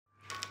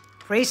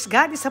Praise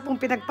God, isa pong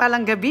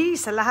pinagpalang gabi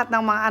sa lahat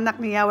ng mga anak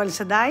ni Yahweh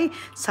Shaddai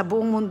sa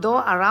buong mundo,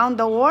 around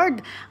the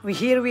world.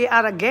 Here we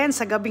are again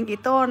sa gabing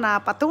ito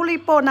na patuloy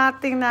po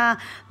nating na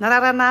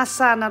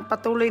nararanasan at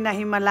patuloy na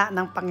himala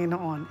ng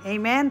Panginoon.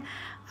 Amen?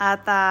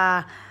 At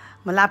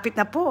malapit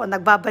na po,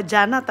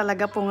 nagbabadya na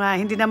talaga po nga,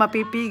 hindi na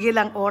mapipigil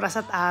ang oras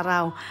at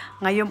araw.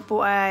 Ngayon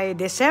po ay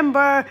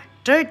December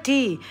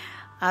 30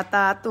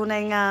 at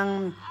tunay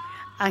ngang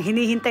ang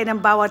hinihintay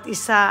ng bawat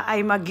isa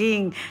ay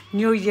maging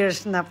New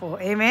Year's na po.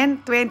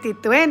 Amen?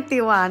 2021.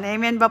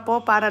 Amen ba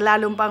po? Para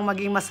lalong pang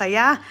maging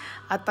masaya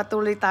at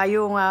patuloy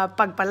tayong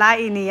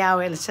pagpalain ni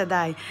Yahweh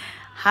Shaddai.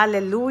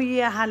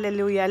 Hallelujah,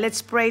 hallelujah.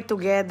 Let's pray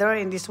together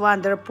in this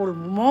wonderful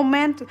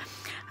moment.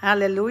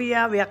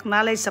 Hallelujah. We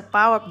acknowledge the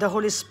power of the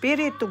Holy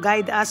Spirit to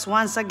guide us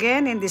once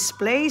again in this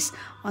place,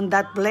 on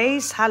that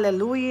place.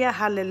 Hallelujah,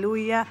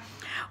 hallelujah.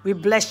 We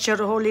bless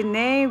your holy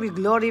name. We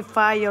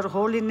glorify your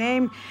holy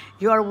name.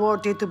 You are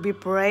worthy to be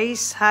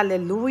praised.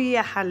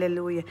 Hallelujah,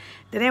 hallelujah.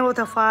 In the name of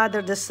the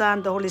Father, the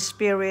Son, the Holy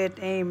Spirit.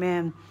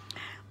 Amen.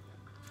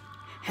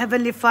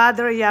 Heavenly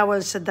Father, Yahweh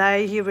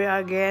Shaddai, here we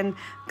are again,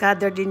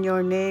 gathered in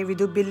your name. We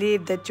do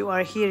believe that you are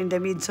here in the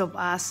midst of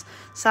us.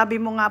 Sabi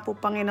mo nga po,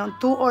 Panginoon,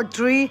 2 or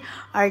 3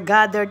 are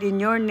gathered in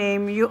your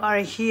name. You are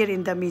here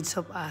in the midst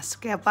of us.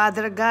 Kaya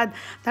Father God,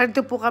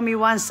 narito po kami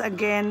once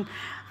again.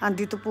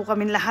 Andito po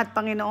kami lahat,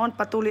 Panginoon.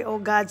 Patuloy, O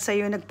God, sa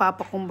iyo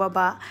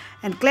nagpapakumbaba.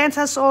 And cleanse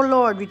us, O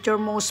Lord, with your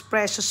most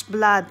precious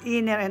blood,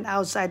 inner and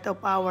outside of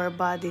our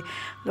body.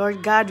 Lord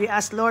God, we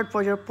ask, Lord,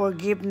 for your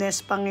forgiveness,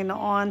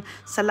 Panginoon,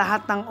 sa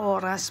lahat ng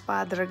oras,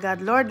 Father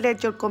God. Lord,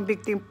 let your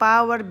convicting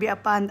power be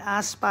upon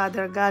us,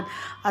 Father God.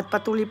 At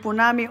patuloy po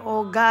namin,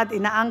 O God,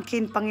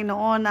 inaangkin,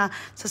 Panginoon, na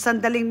sa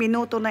sandaling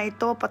minuto na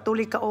ito,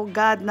 patuloy ka, O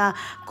God, na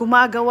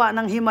gumagawa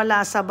ng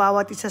himala sa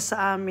bawat isa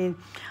sa amin.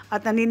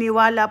 At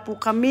naniniwala po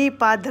kami,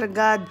 Father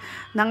God,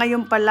 na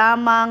ngayon pa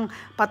lamang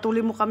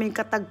patuloy mo kaming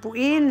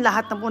katagpuin,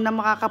 lahat na po na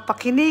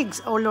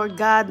makakapakinig, O Lord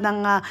God,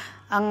 ng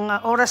ang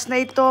oras na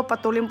ito,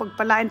 patuloy mong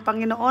pagpalain,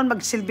 Panginoon,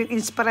 magsilbing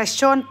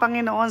inspirasyon,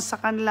 Panginoon, sa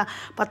kanila.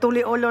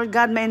 Patuloy, O Lord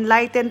God,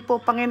 ma-enlighten po,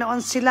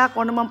 Panginoon, sila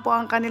kung ano man po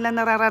ang kanila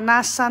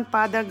nararanasan,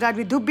 Father God.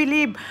 We do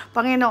believe,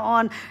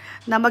 Panginoon,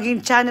 na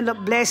maging channel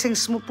of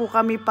blessings mo po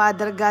kami,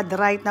 Father God,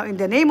 right now. In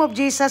the name of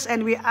Jesus,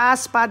 and we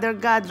ask, Father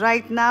God,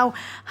 right now,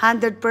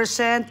 100%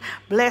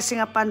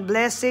 blessing upon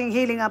blessing,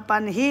 healing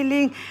upon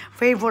healing,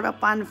 favor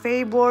upon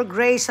favor,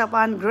 grace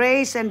upon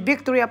grace, and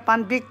victory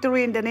upon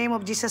victory in the name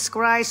of Jesus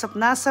Christ of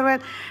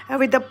Nazareth. And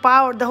with the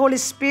power of the Holy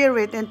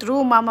Spirit and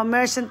through Mama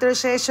Mercy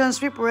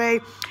intercessions, we pray.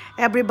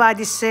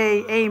 Everybody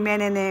say amen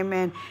and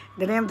amen. In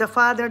the name of the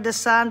Father, the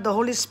Son, the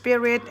Holy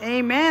Spirit.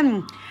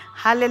 Amen.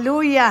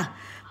 Hallelujah.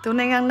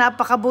 Tunay ngang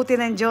napakabuti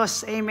ng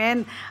Diyos.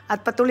 Amen.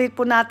 At patuloy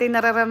po natin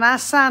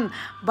nararanasan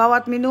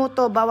bawat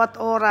minuto, bawat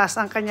oras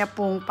ang kanya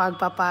pong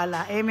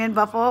pagpapala. Amen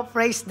ba po?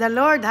 Praise the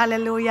Lord.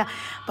 Hallelujah.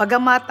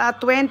 Pagamat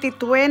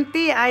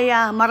 2020 ay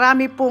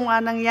marami pong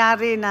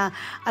nangyari na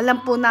alam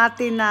po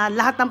natin na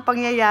lahat ng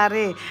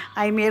pangyayari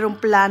ay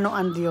mayroong plano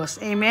ang Diyos.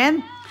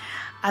 Amen.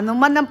 Ano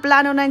man ang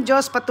plano ng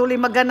Diyos, patuloy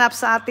maganap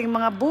sa ating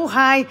mga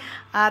buhay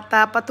at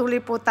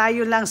patuloy po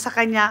tayo lang sa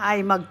Kanya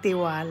ay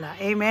magtiwala.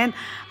 Amen?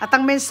 At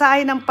ang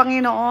mensahe ng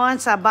Panginoon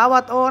sa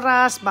bawat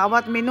oras,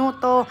 bawat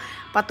minuto,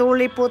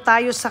 patuloy po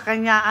tayo sa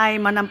Kanya ay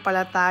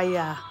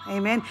manampalataya.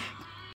 Amen?